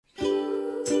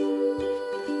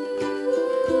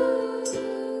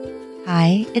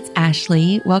Hi, it's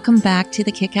Ashley. Welcome back to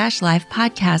the Kick-Ass Life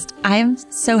podcast. I am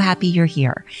so happy you're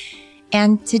here.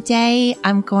 And today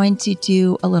I'm going to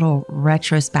do a little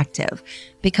retrospective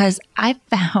because I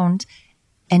found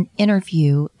an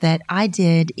interview that I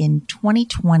did in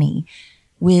 2020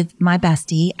 with my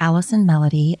bestie, Allison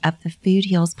Melody of the Food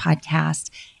Heals podcast.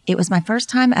 It was my first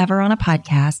time ever on a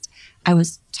podcast. I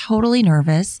was totally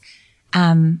nervous.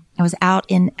 I was out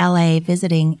in LA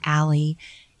visiting Allie.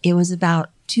 It was about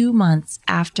 2 months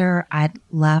after I'd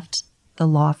left the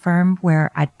law firm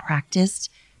where I'd practiced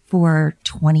for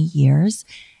 20 years.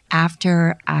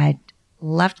 After I'd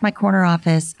left my corner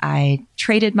office, I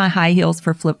traded my high heels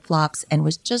for flip-flops and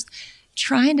was just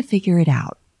trying to figure it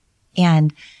out.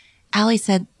 And Allie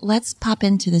said, let's pop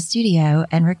into the studio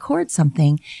and record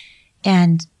something.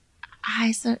 And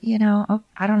I said,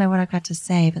 I don't know what I've got to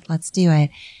say, but let's do it.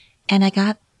 And I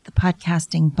got the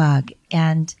podcasting bug,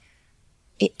 and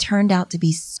it turned out to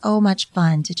be so much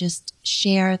fun to just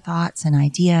share thoughts and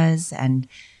ideas. And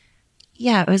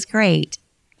yeah, it was great.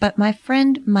 But my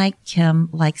friend Mike Kim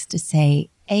likes to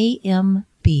say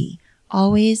AMB,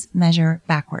 always measure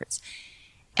backwards.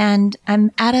 And I'm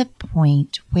at a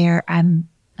point where I'm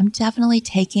definitely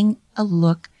taking a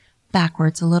look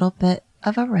backwards, a little bit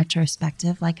of a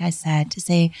retrospective, like I said, to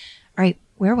say, all right,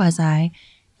 where was I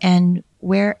and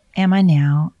where am I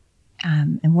now?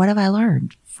 And what have I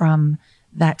learned from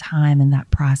that time and that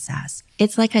process?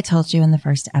 It's like I told you in the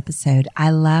first episode,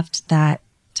 I left that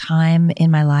time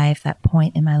in my life, that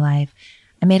point in my life.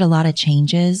 I made a lot of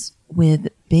changes with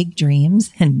big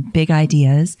dreams and big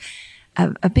ideas,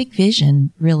 a big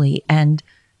vision, really. And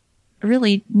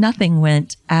really nothing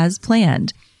went as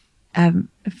planned. A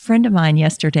friend of mine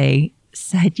yesterday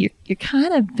said, you're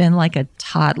kind of been like a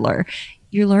toddler.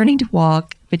 You're learning to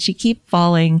walk, but you keep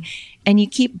falling and you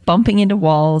keep bumping into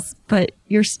walls, but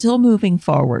you're still moving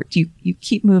forward. You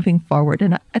keep moving forward.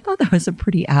 And I thought that was a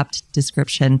pretty apt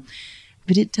description,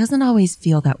 but it doesn't always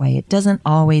feel that way. It doesn't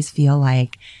always feel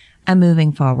like I'm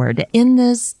moving forward. In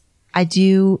this, I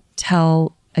do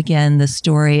tell again the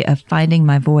story of finding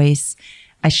my voice.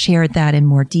 I shared that in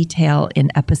more detail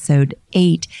in episode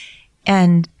 8.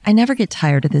 And I never get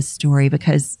tired of this story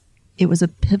because it was a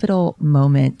pivotal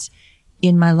moment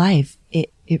in my life.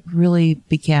 It really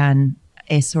began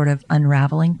a sort of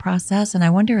unraveling process. And I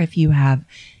wonder if you have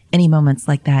any moments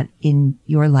like that in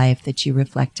your life that you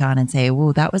reflect on and say,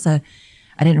 whoa, I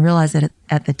didn't realize it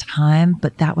at the time,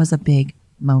 but that was a big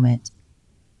moment.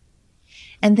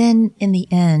 And then in the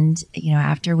end,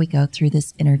 after we go through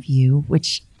this interview,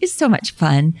 which is so much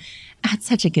fun, I had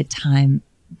such a good time.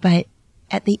 But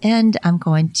at the end, I'm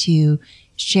going to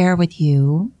share with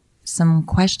you some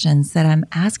questions that I'm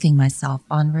asking myself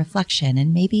on reflection.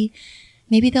 And maybe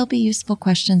they'll be useful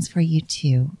questions for you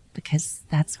too, because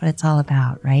that's what it's all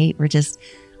about, right? We're just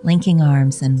linking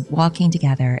arms and walking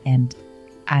together. And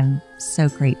I'm so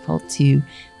grateful to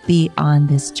be on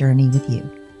this journey with you.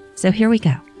 So here we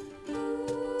go.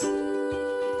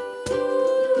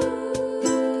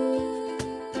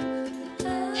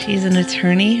 She's an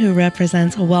attorney who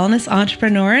represents wellness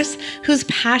entrepreneurs who's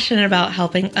passionate about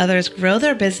helping others grow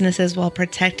their businesses while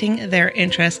protecting their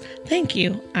interests. Thank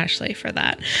you, Ashley, for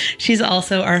that. She's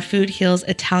also our Food Heals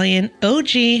Italian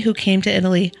OG who came to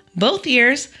Italy both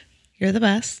years. You're the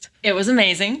best. It was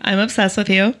amazing. I'm obsessed with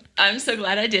you. I'm so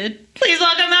glad I did. Please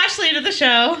welcome Ashley to the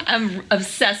show. I'm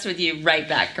obsessed with you right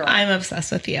back, girl. I'm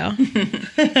obsessed with you.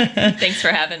 Thanks for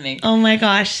having me. Oh my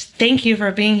gosh. Thank you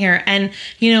for being here. And,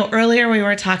 earlier we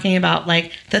were talking about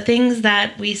like the things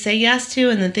that we say yes to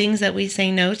and the things that we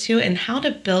say no to and how to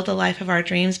build the life of our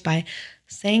dreams by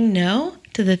saying no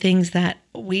to the things that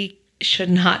we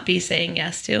should not be saying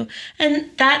yes to. And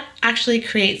that actually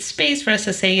creates space for us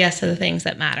to say yes to the things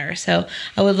that matter. So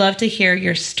I would love to hear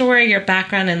your story, your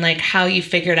background, and like how you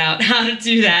figured out how to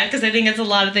do that. Because I think it's a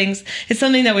lot of things. It's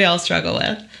something that we all struggle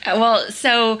with. Well,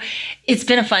 so it's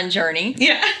been a fun journey.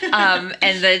 Yeah.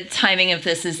 And the timing of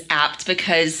this is apt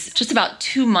because just about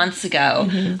 2 months ago,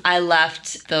 I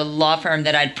left the law firm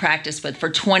that I'd practiced with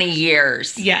for 20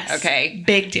 years. Yes. Okay.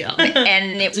 Big deal.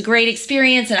 And it was a great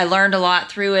experience and I learned a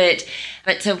lot through it.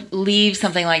 But to leave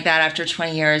something like that after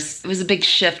 20 years, it was a big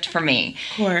shift for me.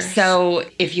 Of course. So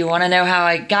if you want to know how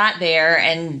I got there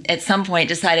and at some point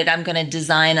decided I'm going to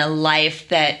design a life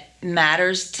that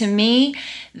matters to me,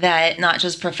 that not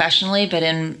just professionally, but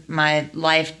in my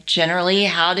life generally,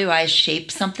 how do I shape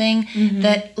something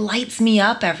that lights me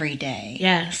up every day?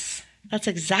 Yes. That's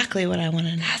exactly what I want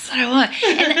to know. That's what I want.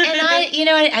 And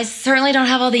I certainly don't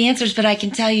have all the answers, but I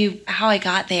can tell you how I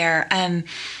got there.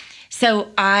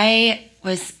 So I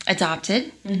was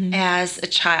adopted as a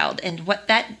child. And what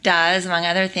that does, among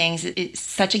other things, it's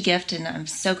such a gift, and I'm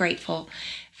so grateful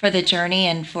for the journey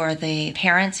and for the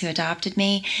parents who adopted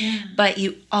me. Yeah. But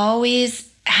you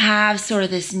always have sort of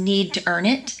this need to earn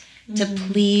it, to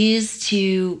please,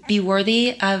 to be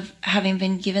worthy of having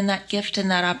been given that gift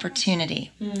and that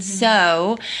opportunity.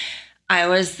 So I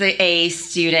was the A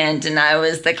student, and I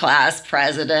was the class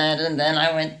president, and then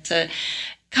I went to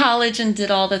college and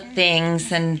did all the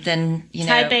things, and then,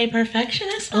 Type A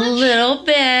perfectionist much? A little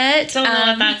bit. Don't know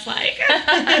what that's like.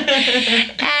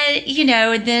 And,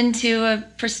 and then to a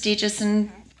prestigious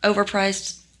and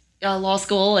overpriced law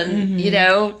school, and,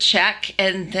 check,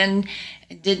 and then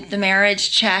did the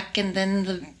marriage check, and then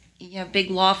the big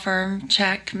law firm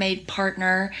check, made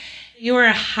partner. You were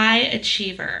a high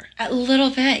achiever. A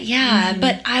little bit, yeah.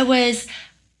 But I was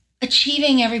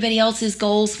achieving everybody else's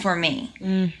goals for me.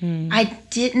 I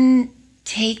didn't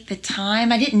take the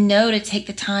time. I didn't know to take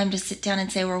the time to sit down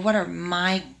and say, well, what are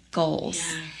my goals?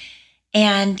 Yeah.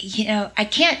 And, I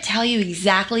can't tell you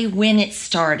exactly when it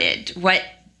started, what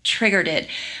triggered it.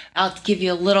 I'll give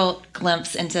you a little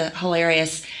glimpse into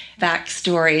hilarious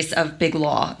backstories of big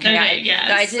law. Okay,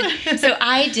 yes.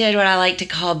 I did what I like to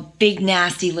call big,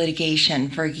 nasty litigation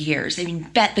for years. I mean,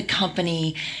 bet the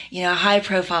company, high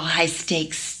profile, high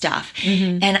stakes stuff.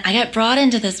 And I got brought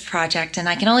into this project, and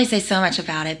I can only say so much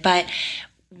about it, but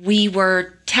we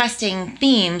were testing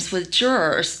themes with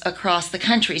jurors across the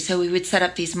country. So we would set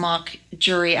up these mock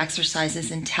jury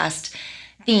exercises and test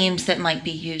themes that might be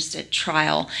used at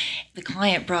trial. The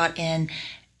client brought in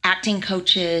acting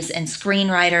coaches and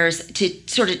screenwriters to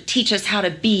sort of teach us how to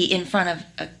be in front of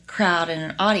a crowd and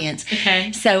an audience.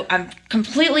 Okay. So I'm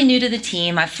completely new to the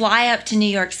team. I fly up to New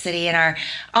York City, and our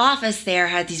office there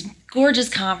had these gorgeous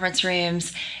conference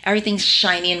rooms. Everything's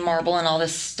shiny and marble and all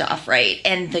this stuff, right?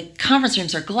 And the conference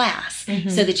rooms are glass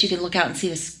so that you can look out and see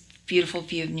this beautiful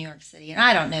view of New York City. And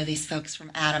I don't know these folks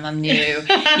from Adam. I'm new.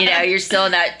 You're still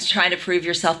in that trying to prove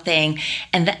yourself thing.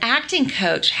 And the acting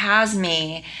coach has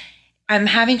me, I'm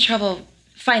having trouble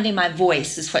finding my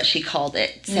voice, is what she called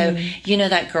it. So,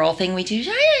 that girl thing we do,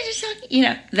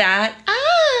 that,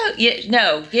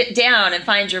 get down and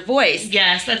find your voice.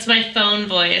 Yes, that's my phone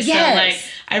voice. Yes. So,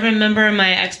 I remember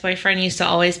my ex-boyfriend used to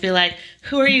always be like,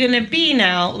 who are you going to be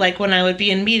now? Like when I would be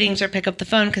in meetings or pick up the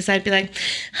phone, because I'd be like,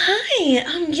 hi,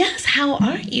 yes, how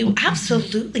are you?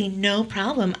 Absolutely no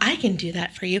problem. I can do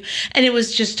that for you. And it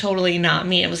was just totally not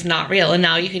me. It was not real. And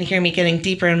now you can hear me getting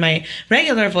deeper in my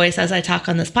regular voice as I talk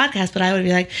on this podcast, but I would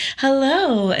be like,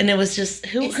 hello. And it was just,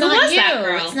 who was that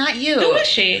girl? It's not you. Who was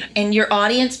she? And your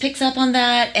audience picks up on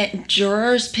that, and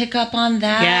jurors pick up on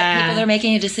that. Yeah. People that are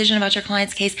making a decision about your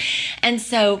client's case. And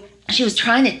so she was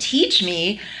trying to teach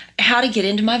me how to get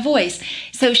into my voice.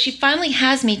 So she finally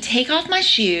has me take off my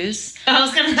shoes. I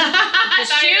was gonna. The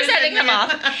shoes had to come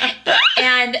off,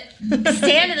 and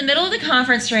stand in the middle of the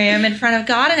conference room in front of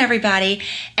God and everybody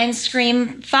and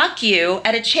scream "fuck you"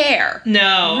 at a chair.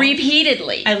 No.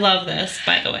 Repeatedly. I love this,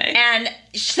 by the way. And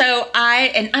so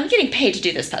I'm getting paid to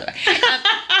do this, by the way.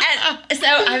 And so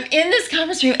I'm in this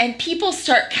conference room, and people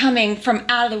start coming from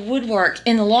out of the woodwork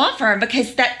in the law firm,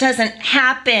 because that doesn't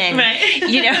happen, right?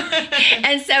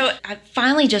 And so I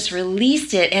finally just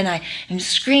released it, and I am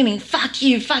screaming fuck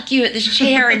you" at this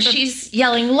chair, and she's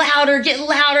yelling louder, getting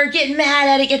mad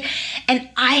at it. And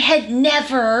I had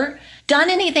never done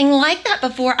anything like that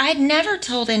before. I'd never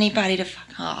told anybody to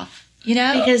fuck off.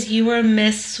 Because you were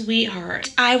Miss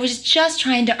Sweetheart. I was just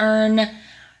trying to earn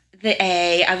the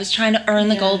A. I was trying to earn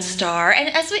the gold star. And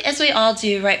as we all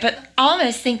do, right? But I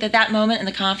almost think that moment in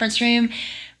the conference room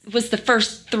was the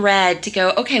first thread to go,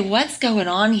 okay, what's going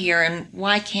on here, and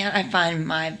why can't I find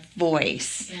my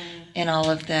voice in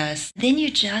all of this? Then you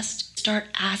just start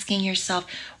asking yourself,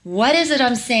 what is it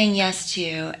I'm saying yes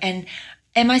to? And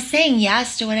am I saying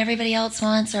yes to what everybody else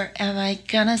wants, or am I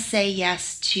gonna say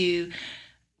yes to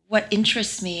what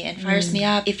interests me and fires me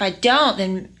up? If I don't,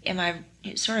 then am I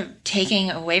sort of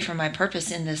taking away from my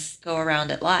purpose in this go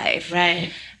around at life?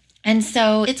 Right. And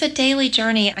so it's a daily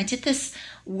journey. I did this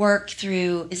work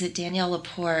through, is it Danielle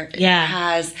Laporte?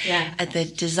 Has the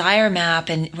desire map,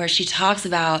 and where she talks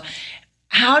about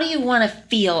how do you want to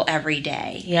feel every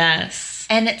day? Yes.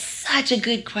 And it's such a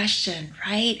good question,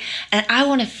 right? And I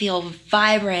want to feel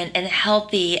vibrant and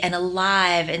healthy and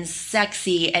alive and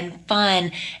sexy and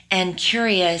fun and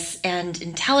curious and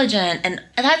intelligent. And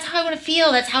that's how I want to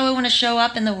feel. That's how I want to show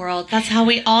up in the world. That's how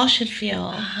we all should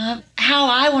feel. How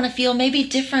I want to feel may be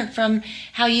different from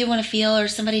how you want to feel, or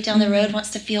somebody down the road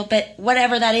wants to feel. But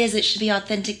whatever that is, it should be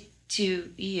authentic to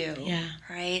you. Yeah.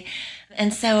 Right?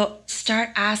 And so start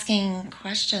asking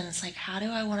questions like, how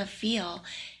do I want to feel?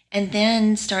 And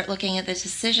then start looking at the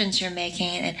decisions you're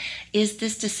making. And is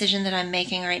this decision that I'm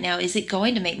making right now, is it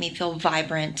going to make me feel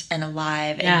vibrant and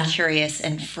alive and curious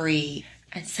and free?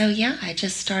 And so, I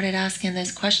just started asking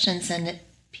those questions and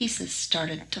pieces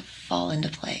started to fall into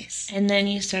place. And then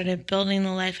you started building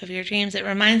the life of your dreams. It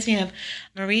reminds me of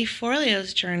Marie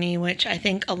Forleo's journey, which I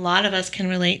think a lot of us can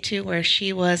relate to, where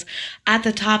she was at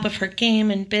the top of her game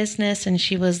in business and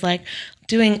she was like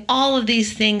doing all of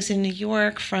these things in New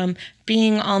York, from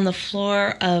being on the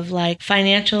floor of like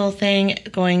financial thing,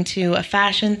 going to a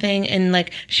fashion thing, and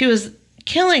like she was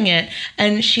killing it,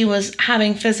 and she was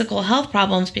having physical health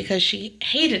problems because she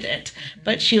hated it,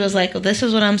 but she was like, well, this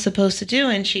is what I'm supposed to do.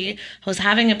 And she was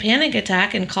having a panic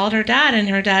attack and called her dad, and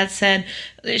her dad said,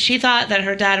 she thought that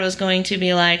her dad was going to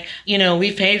be like,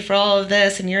 we've paid for all of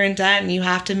this and you're in debt and you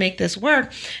have to make this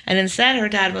work. And instead her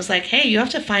dad was like, hey, you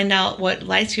have to find out what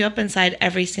lights you up inside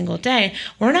every single day.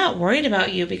 We're not worried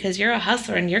about you because you're a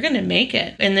hustler and you're going to make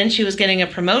it. And then she was getting a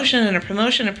promotion and a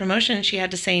promotion and a promotion, and she had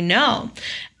to say no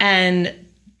and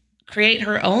create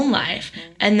her own life.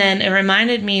 And then it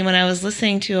reminded me when I was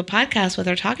listening to a podcast with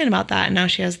her talking about that, and now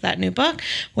she has that new book,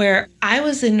 where I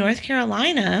was in North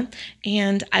Carolina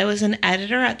and I was an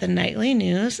editor at the Nightly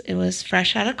News. It was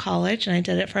fresh out of college and I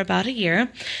did it for about a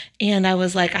year. And I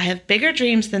was like, I have bigger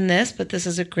dreams than this, but this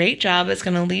is a great job. It's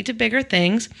going to lead to bigger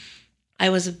things. I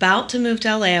was about to move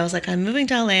to LA. I was like, I'm moving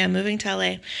to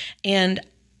LA. And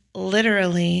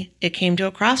literally, it came to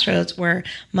a crossroads where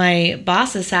my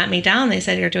bosses sat me down. They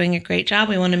said, you're doing a great job.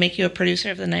 We want to make you a producer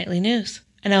of the Nightly News.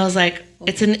 And I was like,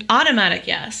 it's an automatic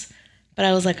yes. But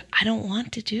I was like, I don't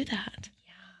want to do that.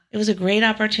 It was a great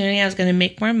opportunity. I was going to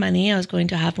make more money. I was going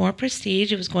to have more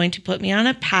prestige. It was going to put me on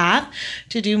a path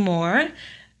to do more.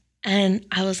 And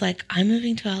I was like, I'm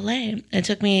moving to LA. It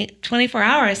took me 24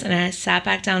 hours. And I sat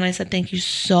back down and I said, thank you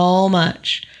so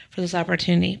much for this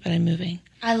opportunity, but I'm moving.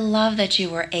 I love that you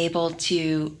were able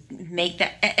to make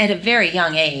that at a very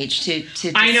young age to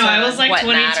I know, I was like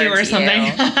 22 or something.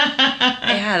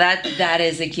 that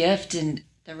is a gift and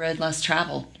the road less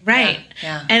traveled. Right.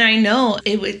 Yeah. And I know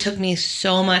it took me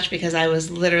so much because I was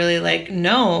literally like,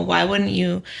 no, why wouldn't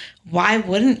you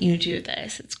do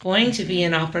this? It's going to be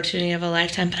an opportunity of a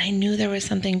lifetime. But I knew there was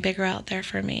something bigger out there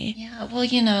for me. Yeah.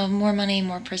 Well, more money,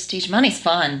 more prestige. Money's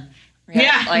fun.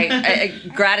 Yeah.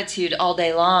 Like gratitude all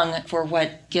day long for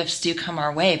what gifts do come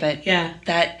our way. But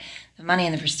that the money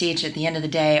and the prestige at the end of the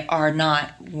day are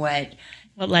not what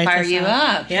fire you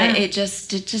up. Yeah. It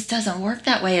just doesn't work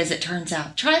that way, as it turns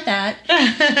out. Try that.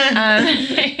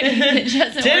 It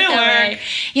doesn't Didn't work that work.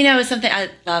 way. Something I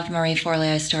love Marie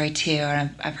Forleo's story too,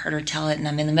 and I've heard her tell it, and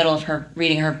I'm in the middle of her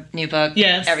reading her new book.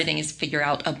 Yes. Everything is figure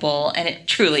out a bowl, and it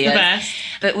truly is. The best.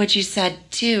 But what you said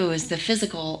too is the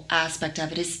physical aspect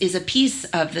of it is a piece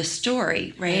of the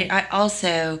story, right? I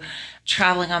also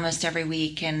traveling almost every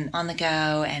week and on the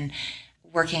go and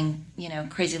working,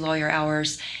 crazy lawyer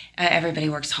hours. Everybody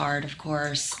works hard, of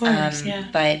course. Yeah.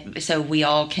 But so we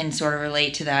all can sort of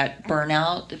relate to that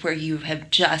burnout where you have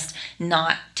just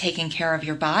not taken care of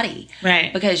your body.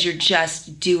 Right. Because you're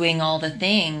just doing all the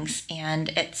things.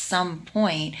 And at some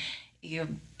point, your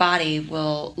body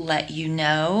will let you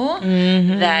know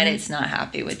that it's not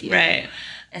happy with you. Right.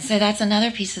 And so that's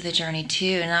another piece of the journey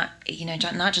too.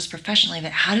 Not just professionally,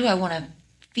 but how do I want to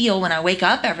feel when I wake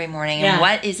up every morning, and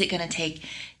what is it going to take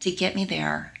to get me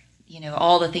there?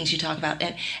 All the things you talk about.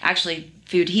 And actually,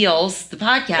 Food Heals, the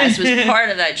podcast, was part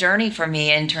of that journey for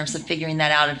me in terms of figuring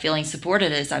that out and feeling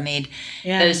supported as I made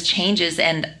those changes.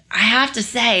 And I have to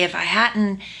say, if I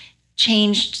hadn't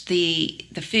changed the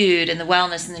food and the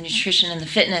wellness and the nutrition and the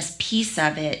fitness piece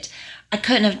of it, I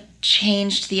couldn't have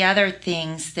changed the other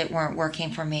things that weren't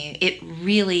working for me. It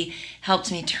really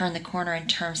helped me turn the corner in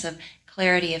terms of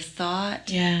clarity of thought,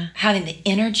 having the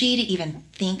energy to even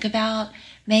think about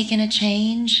making a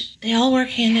change. They all work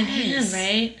hand in hand,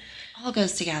 right? All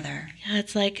goes together. Yeah,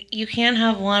 it's like you can't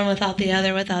have one without the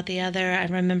other. I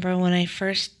remember when I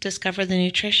first discovered the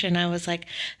nutrition, I was like,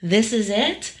 this is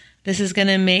it? This is going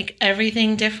to make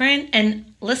everything different.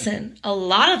 And listen, a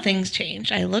lot of things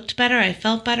changed. I looked better. I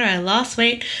felt better. I lost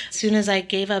weight. As soon as I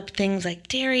gave up things like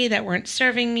dairy that weren't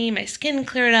serving me, my skin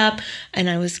cleared up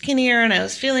and I was skinnier and I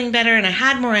was feeling better and I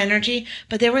had more energy.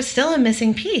 But there was still a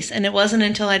missing piece. And it wasn't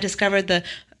until I discovered the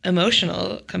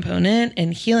emotional component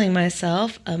and healing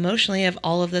myself emotionally of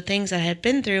all of the things I had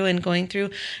been through and going through,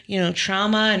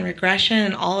 trauma and regression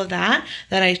and all of that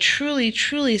I truly,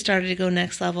 truly started to go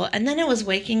next level. And then it was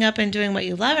waking up and doing what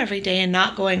you love every day and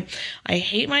not going, I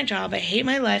hate my job, I hate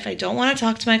my life, I don't want to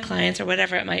talk to my clients or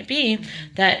whatever it might be.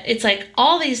 That it's like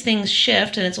all these things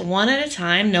shift and it's one at a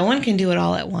time. No one can do it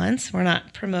all at once. We're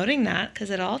not promoting that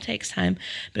because it all takes time.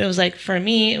 But it was like, for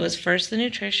me, it was first the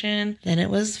nutrition, then it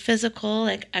was physical,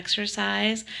 like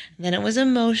exercise, then it was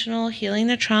emotional, healing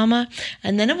the trauma,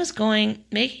 and then it was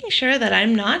making sure that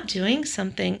I'm not doing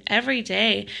something every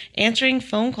day, answering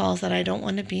phone calls that I don't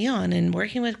want to be on and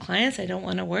working with clients I don't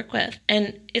want to work with.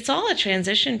 And it's all a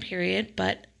transition period,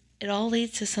 but it all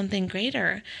leads to something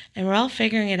greater. And we're all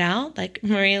figuring it out. Like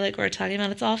Marie, like we're talking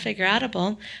about, it's all figure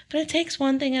outable, but it takes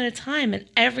one thing at a time. And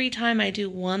every time I do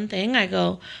one thing, I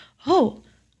go, oh,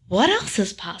 what else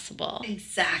is possible?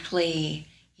 Exactly.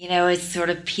 It's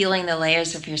sort of peeling the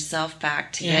layers of yourself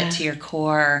back to get to your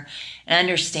core and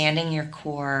understanding your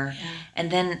core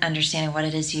and then understanding what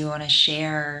it is you want to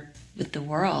share with the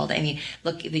world. I mean,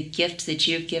 look, the gift that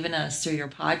you've given us through your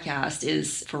podcast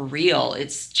is for real.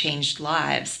 It's changed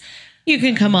lives. You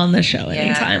can come on the show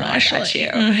anytime, actually.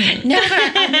 Mm-hmm. No, but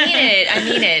I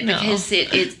mean it because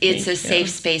it's a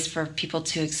safe space for people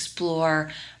to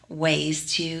explore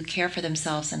ways to care for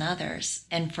themselves and others.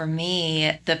 And for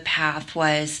me, the path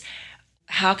was,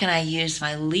 how can I use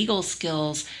my legal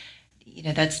skills?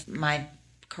 That's my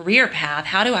career path.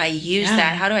 How do I use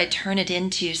that? How do I turn it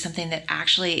into something that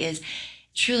actually is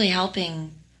truly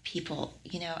helping people?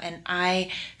 And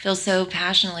I feel so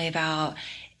passionately about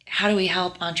how do we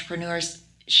help entrepreneurs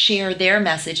share their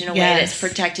message in a way that's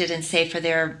protected and safe for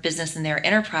their business and their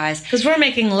enterprise. Because we're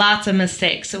making lots of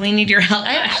mistakes, so we need your help.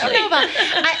 I don't know about.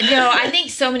 I think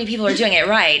so many people are doing it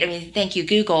right. I mean, thank you,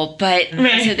 Google. But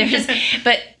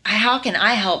how can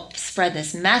I help spread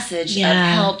this message of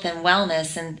health and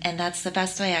wellness? And that's the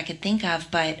best way I could think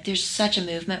of. But there's such a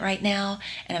movement right now,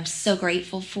 and I'm so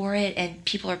grateful for it. And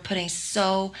people are putting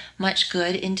so much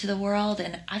good into the world,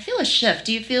 and I feel a shift.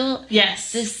 Do you feel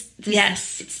this?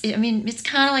 Yes. It's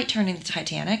kind of like turning the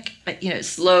Titanic, but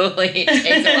slowly it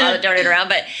takes a while to turn it around.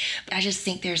 But I just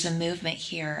think there's a movement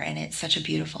here, and it's such a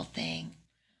beautiful thing.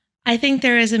 I think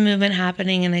there is a movement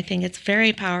happening, and I think it's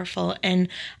very powerful. And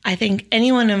I think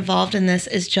anyone involved in this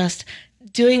is just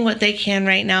doing what they can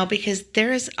right now, because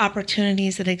there's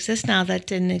opportunities that exist now that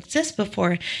didn't exist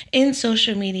before in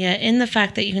social media, in the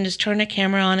fact that you can just turn a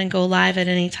camera on and go live at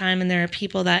any time, and there are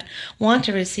people that want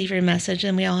to receive your message,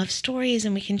 and we all have stories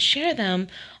and we can share them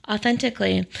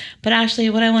authentically. But Ashley,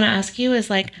 what I want to ask you is,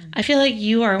 like, I feel like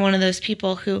you are one of those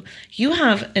people who, you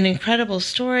have an incredible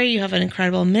story, you have an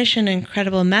incredible mission, an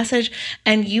incredible message,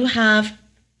 and you have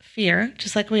fear,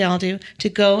 just like we all do, to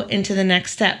go into the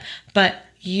next step. But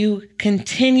you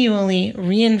continually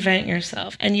reinvent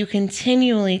yourself, and you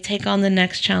continually take on the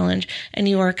next challenge, and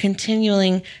you are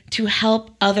continuing to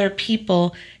help other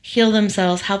people heal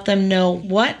themselves, help them know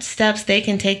what steps they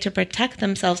can take to protect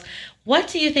themselves. What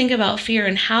do you think about fear,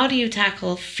 and how do you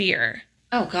tackle fear?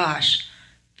 Oh gosh,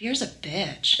 fear's a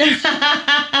bitch.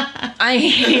 I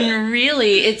mean,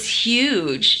 really, it's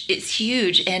huge. It's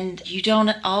huge, and you don't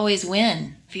always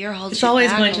win. Fear holds It's you always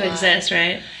back going a to lot. exist,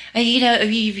 right? And,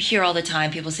 you hear all the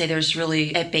time people say there's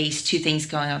really at base two things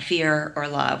going on: fear or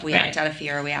love. We act out of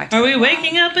fear, or we act. Are out we of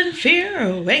waking love. up in fear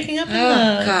or waking up in Oh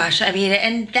love? gosh, I mean,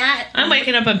 and that I'm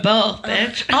waking up in both,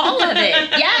 bitch. all of it.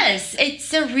 Yes,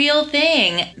 it's a real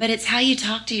thing, but it's how you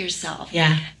talk to yourself.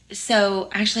 Yeah. So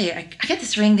actually, I got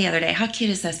this ring the other day. How cute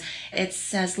is this? It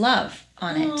says love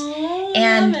on it. Oh,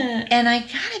 and love it. and I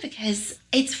got it because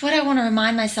it's what I want to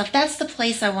remind myself. That's the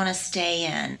place I want to stay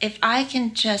in. If I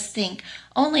can just think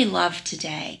only love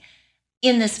today,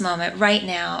 in this moment, right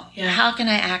now, how can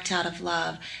I act out of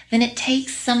love? Then it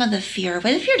takes some of the fear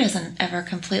away. The fear doesn't ever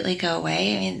completely go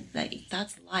away. I mean,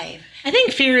 that's life. I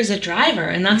think fear is a driver,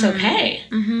 and that's okay.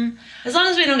 Mm-hmm. As long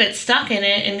as we don't get stuck in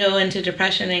it and go into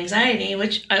depression and anxiety,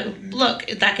 which, look,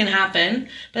 that can happen.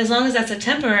 But as long as that's a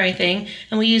temporary thing,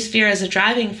 and we use fear as a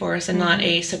driving force and not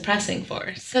a suppressing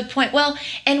force. Good point. Well,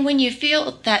 and when you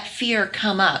feel that fear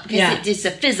come up, because it is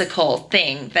a physical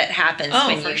thing that happens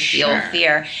when you feel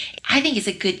fear, I think it's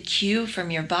a good cue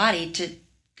from your body to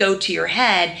go to your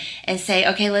head and say,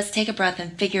 okay, let's take a breath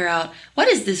and figure out, what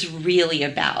is this really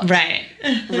about? Right.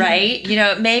 Right?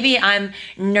 Maybe I'm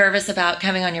nervous about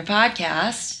coming on your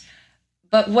podcast,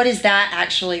 but what is that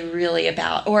actually really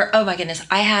about? Or, oh my goodness,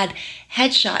 I had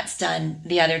headshots done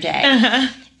the other day.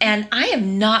 And I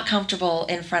am not comfortable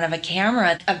in front of a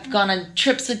camera. I've gone on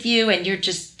trips with you, and you're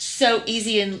just so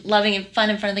easy and loving and fun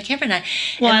in front of the camera.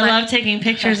 I love taking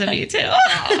pictures of you too.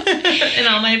 And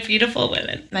all my beautiful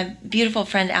women. My beautiful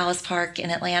friend Alice Park in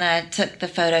Atlanta took the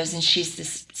photos, and she's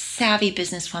this savvy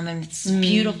businesswoman, this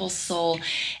beautiful soul.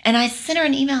 And I sent her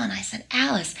an email and I said,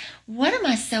 Alice, what am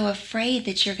I so afraid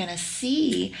that you're going to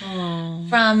see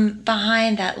from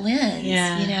behind that lens?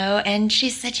 And she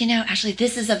said, actually,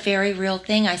 this is a very real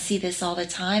thing. I see this all the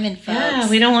time in folks. Yeah,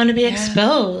 we don't want to be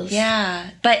exposed. Yeah.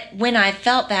 But when I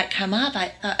felt that come up,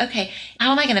 I thought, okay,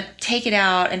 how am I going to take it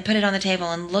out and put it on the table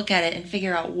and look at it and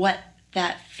figure out what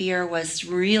that fear was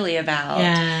really about?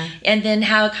 Yeah. And then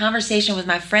have a conversation with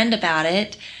my friend about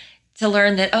it to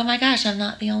learn that, oh my gosh, I'm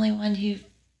not the only one who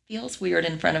feels weird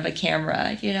in front of a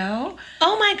camera,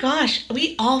 Oh my gosh,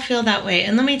 we all feel that way.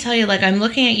 And let me tell you, I'm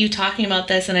looking at you talking about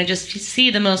this, and I just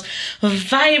see the most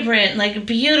vibrant,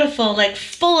 beautiful,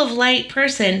 full of light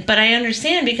person. But I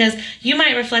understand, because you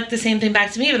might reflect the same thing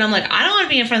back to me, but I'm I don't want to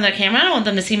be in front of the camera. I don't want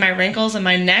them to see my wrinkles and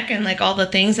my neck and all the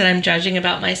things that I'm judging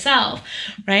about myself,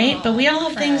 right? But we all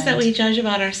have things that we judge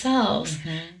about ourselves,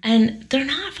 and they're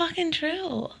not fucking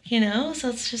true, So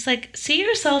it's just see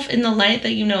yourself in the light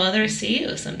that others see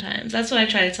you sometimes. That's what I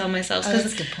try to tell myself.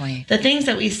 That's a good point. The things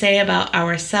that we say about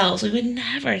ourselves, we would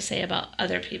never say about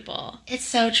other people. It's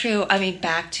so true. I mean,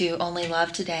 back to Only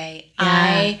Love Today. Yeah.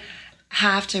 I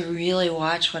have to really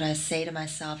watch what I say to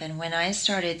myself. And when I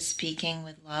started speaking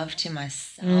with love to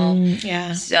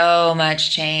myself, so much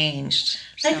changed.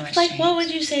 What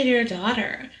would you say to your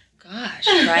daughter? Gosh,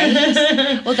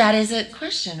 right? Well, that is a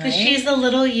question, right? Because she's the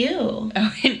little you.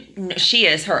 Oh, she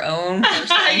is her own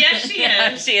person. Yes, she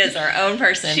is. She is her own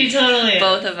person. She totally is.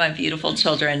 Both of my beautiful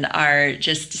children are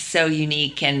just so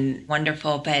unique and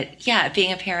wonderful. But yeah,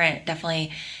 being a parent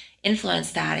definitely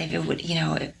influenced that. If it would,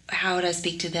 how would I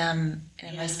speak to them?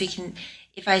 And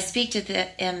if I speak to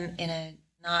them in a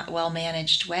not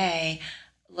well-managed way,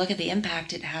 look at the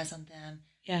impact it has on them.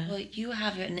 Yeah. Well, you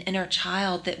have an inner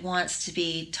child that wants to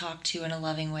be talked to in a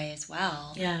loving way as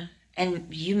well. Yeah.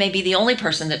 And you may be the only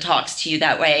person that talks to you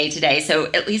that way today. So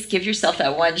at least give yourself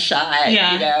that one shot,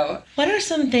 What are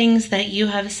some things that you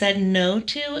have said no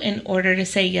to in order to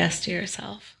say yes to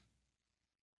yourself?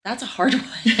 That's a hard one.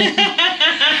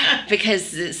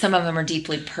 Because some of them are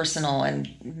deeply personal, and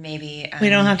maybe we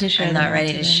don't have to share I'm not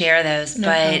ready to share those. No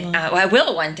but I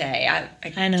will one day. I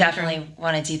definitely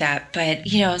want to do that. But,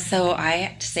 so I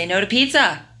had to say no to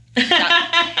pizza.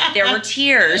 There were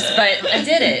tears, but I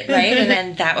did it, right? And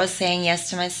then that was saying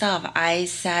yes to myself. I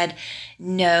said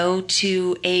no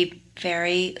to a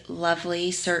very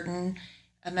lovely, certain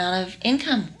amount of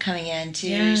income coming in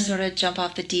to sort of jump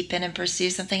off the deep end and pursue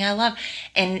something I love.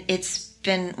 And it's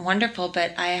been wonderful,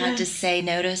 but I had to say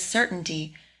no to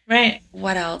certainty. Right.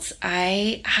 What else?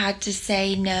 I had to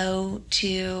say no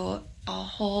to a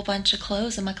whole bunch of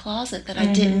clothes in my closet that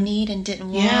I didn't need and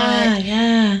didn't want.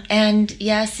 Yeah. And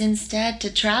yes, instead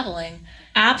to traveling.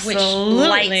 Absolutely. Which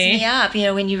lights me up.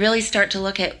 When you really start to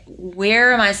look at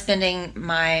where am I spending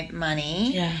my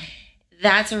money,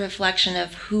 that's a reflection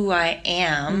of who I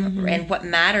am and what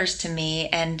matters to me.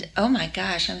 And oh my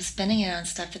gosh, I'm spending it on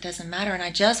stuff that doesn't matter, and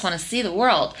I just want to see the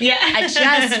world. Yeah. I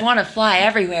just want to fly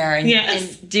everywhere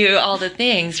and do all the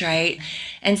things, right?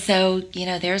 And so,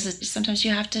 sometimes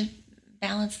you have to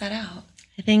balance that out.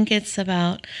 I think it's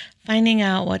about finding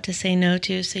out what to say no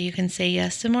to so you can say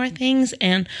yes to more things,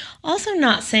 and also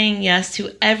not saying yes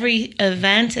to every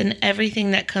event and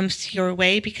everything that comes to your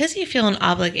way because you feel an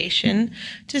obligation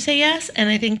to say yes. And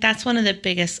I think that's one of the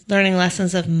biggest learning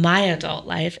lessons of my adult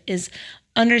life is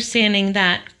understanding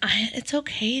that it's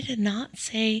okay to not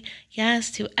say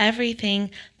yes to everything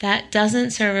that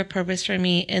doesn't serve a purpose for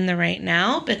me in the right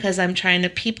now because I'm trying to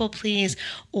people please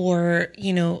or,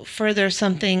 further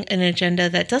something, an agenda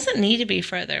that doesn't need to be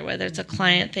further, whether it's a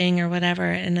client thing or whatever.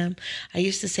 And I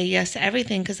used to say yes to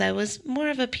everything because I was more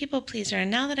of a people pleaser.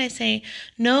 And now that I say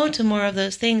no to more of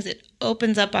those things, it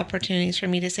opens up opportunities for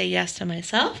me to say yes to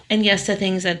myself and yes to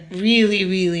things that really,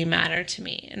 really matter to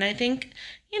me. And I think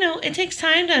it takes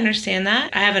time to understand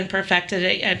that. I haven't perfected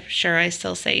it. I'm sure I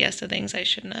still say yes to things I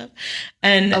shouldn't have.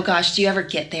 And oh gosh, do you ever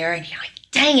get there and you're like,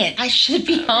 dang it, I should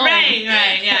be home. Right,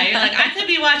 yeah. You're like, I could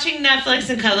be watching Netflix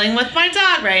and cuddling with my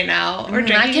dog right now. Or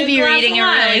drinking I could be reading a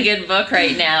really good book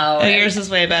right now. Oh, yours is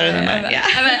way better than mine.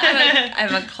 Yeah.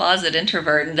 I'm a closet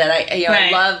introvert, and that I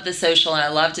love the social and I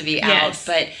love to be out,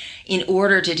 but in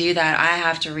order to do that, I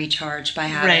have to recharge by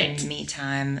having me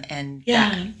time and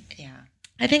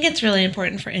I think it's really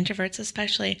important for introverts,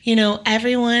 especially.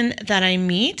 Everyone that I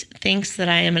meet thinks that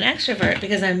I am an extrovert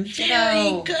because I'm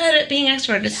very good at being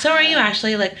extroverted. Yeah. So are you,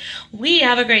 Ashley. We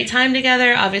have a great time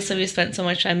together. Obviously, we spent so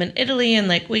much time in Italy, and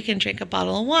we can drink a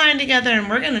bottle of wine together, and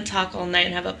we're going to talk all night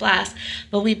and have a blast.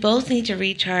 But we both need to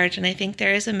recharge, and I think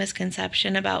there is a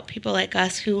misconception about people like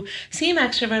us who seem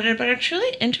extroverted but are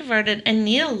truly introverted and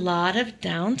need a lot of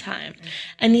downtime,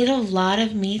 and need a lot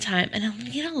of me time, and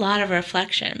need a lot of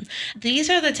reflection.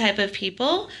 These are the type of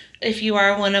people, if you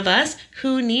are one of us,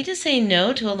 who need to say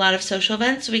no to a lot of social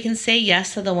events so we can say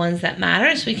yes to the ones that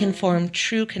matter, so we can form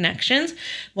true connections,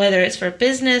 whether it's for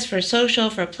business, for social,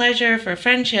 for pleasure, for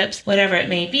friendships, whatever it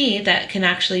may be, that can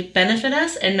actually benefit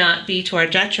us and not be to our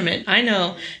detriment. I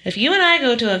know if you and I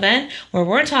go to an event where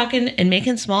we're talking and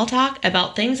making small talk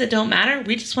about things that don't matter,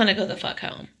 we just want to go the fuck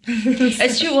home.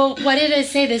 It's true. Well, what did I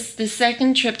say? The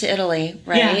second trip to Italy,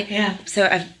 right? Yeah. So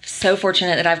I'm so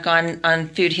fortunate that I've gone on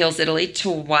Food Heals Italy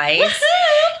twice.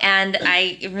 And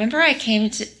I remember I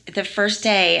came to the first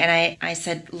day and I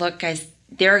said, look, guys,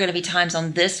 there are going to be times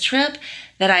on this trip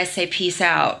that I say peace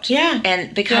out. Yeah.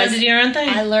 And because your own thing.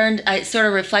 I sort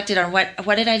of reflected on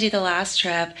what did I do the last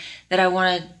trip that I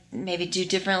want to maybe do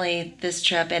differently this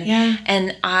trip.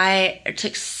 And I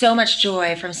took so much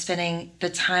joy from spending the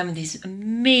time with these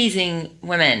amazing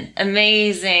women and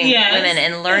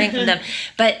learning from them.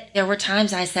 But there were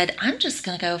times I said, I'm just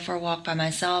going to go for a walk by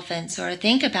myself and sort of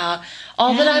think about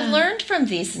all that I've learned from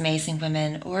these amazing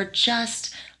women, or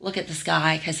just look at the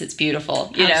sky because it's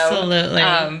beautiful,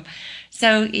 Absolutely.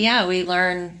 So we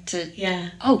learn to,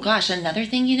 oh gosh, another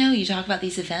thing, you talk about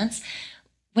these events,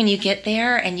 when you get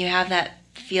there and you have that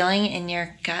feeling in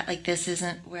your gut like this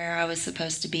isn't where I was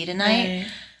supposed to be tonight,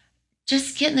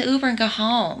 just get in the Uber and go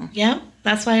home. Yep,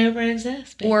 that's why Uber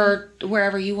exists. Baby. Or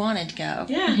wherever you wanted to go.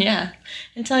 Yeah.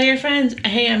 And tell your friends,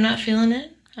 hey, I'm not feeling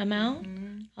it. I'm out.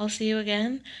 I'll see you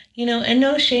again. And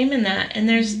no shame in that. And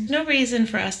there's no reason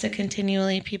for us to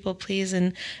continually people please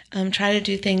and try to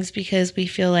do things because we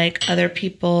feel like other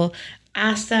people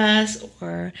asked us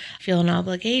or feel an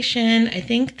obligation. I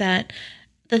think that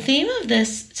the theme of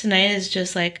this tonight is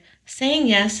just saying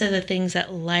yes to the things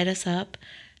that light us up,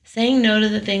 saying no to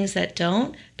the things that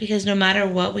don't, because no matter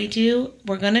what we do,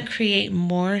 we're going to create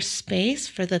more space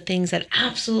for the things that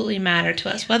absolutely matter to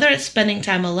us, whether it's spending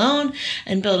time alone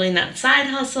and building that side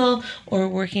hustle, or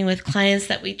working with clients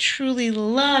that we truly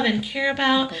love and care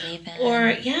about. Believe in. Or,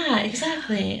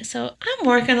 exactly. So I'm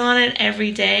working on it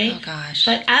every day. Oh, gosh.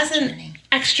 But as an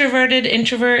extroverted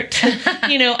introvert,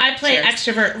 I play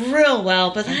extrovert real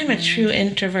well, but I'm a true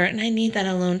introvert and I need that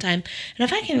alone time. And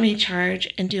if I can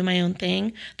recharge and do my own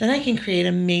thing, then I can create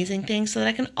amazing things so that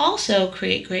I can also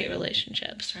create great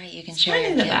relationships. Right, you can share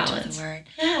your gift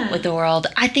with the world.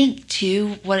 I think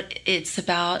too, what it's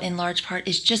about in large part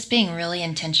is just being really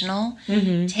intentional,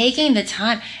 taking the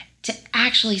time to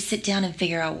actually sit down and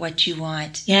figure out what you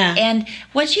want. Yeah. And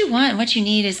what you want, what you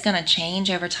need is going to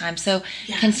change over time. So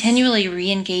continually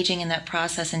re-engaging in that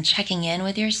process and checking in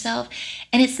with yourself.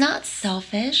 And it's not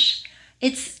selfish.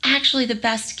 It's actually the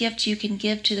best gift you can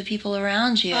give to the people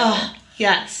around you. Oh,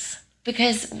 yes.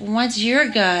 Because once you're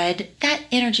good, that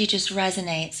energy just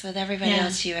resonates with everybody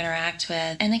else you interact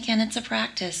with. And again, it's a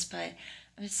practice, but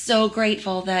I'm so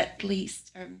grateful that at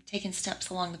least I'm taking steps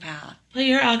along the path. Put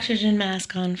your oxygen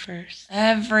mask on first.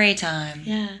 Every time.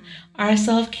 Yeah. Our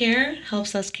self-care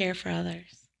helps us care for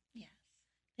others. Yes.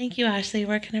 Thank you, Ashley.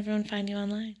 Where can everyone find you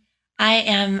online? I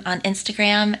am on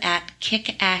Instagram at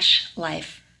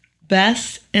KickAshLife.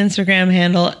 Best Instagram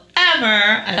handle ever.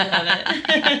 I love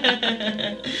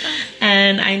it.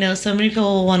 And I know so many people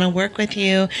will want to work with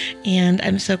you, and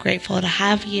I'm so grateful to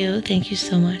have you. Thank you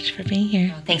so much for being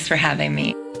here. Thanks for having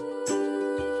me.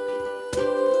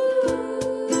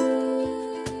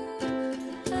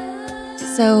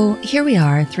 So here we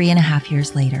are 3.5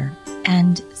 years later,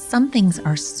 and some things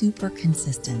are super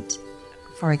consistent.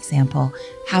 For example,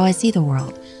 how I see the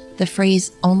world. The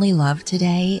phrase only love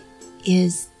today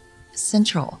is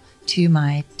central to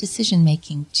my decision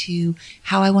making, to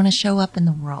how I want to show up in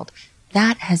the world.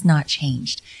 That has not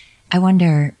changed. I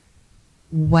wonder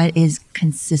what is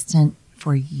consistent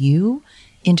for you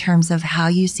in terms of how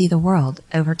you see the world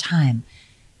over time.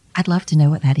 I'd love to know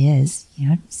what that is.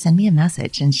 Send me a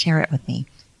message and share it with me.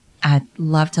 I'd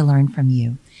love to learn from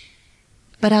you.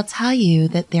 But I'll tell you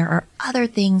that there are other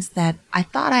things that I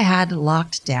thought I had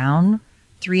locked down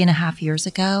 3.5 years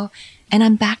ago, and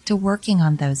I'm back to working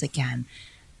on those again.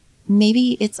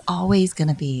 Maybe it's always going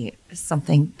to be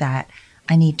something that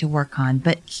I need to work on,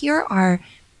 but here are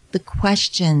the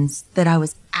questions that I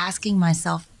was asking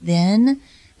myself then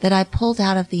that I pulled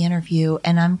out of the interview,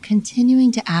 and I'm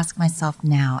continuing to ask myself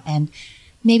now. And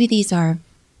Maybe these are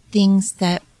things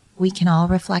that we can all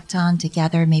reflect on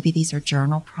together. Maybe these are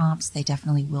journal prompts. They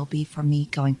definitely will be for me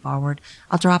going forward.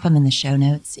 I'll drop them in the show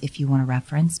notes if you want to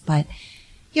reference. But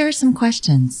here are some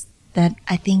questions that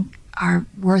I think are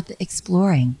worth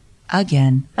exploring.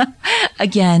 Again,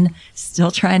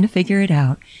 still trying to figure it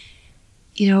out.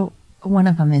 One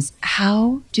of them is,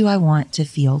 how do I want to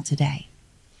feel today?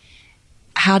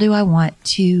 How do I want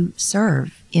to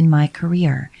serve in my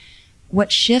career?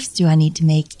 What shifts do I need to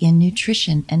make in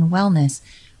nutrition and wellness?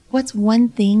 What's one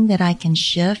thing that I can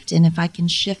shift? And if I can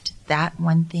shift that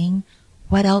one thing,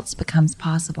 what else becomes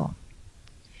possible?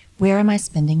 Where am I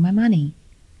spending my money?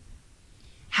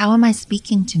 How am I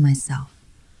speaking to myself?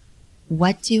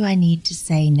 What do I need to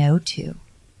say no to?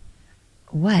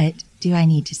 What do I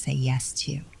need to say yes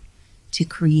to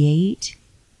create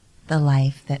the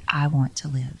life that I want to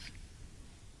live?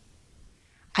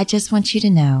 I just want you to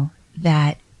know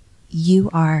that you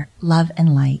are love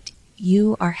and light.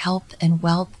 You are health and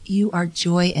wealth. You are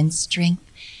joy and strength.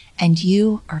 And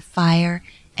you are fire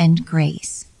and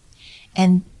grace.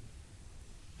 And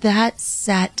that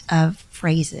set of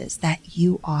phrases that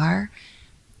you are,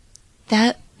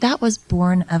 that was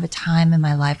born of a time in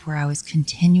my life where I was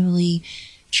continually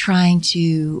trying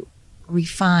to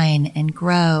refine and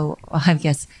grow. Well, I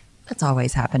guess that's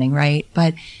always happening, right?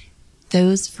 But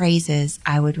those phrases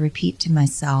I would repeat to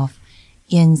myself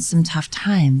in some tough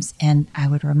times, and I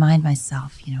would remind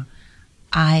myself,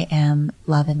 I am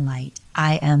love and light.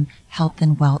 I am health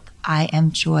and wealth. I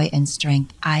am joy and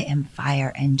strength. I am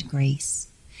fire and grace.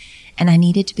 And I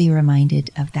needed to be reminded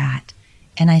of that.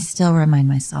 And I still remind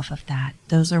myself of that.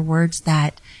 Those are words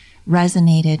that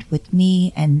resonated with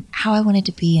me and how I wanted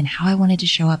to be and how I wanted to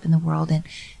show up in the world. And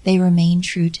they remain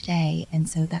true today. And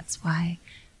so that's why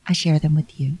I share them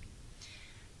with you.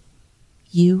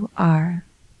 You are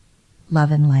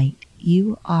love and light.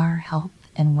 You are health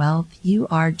and wealth. You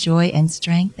are joy and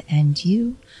strength. And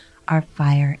you are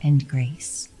fire and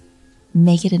grace.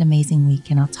 Make it an amazing week,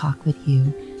 and I'll talk with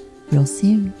you real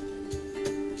soon.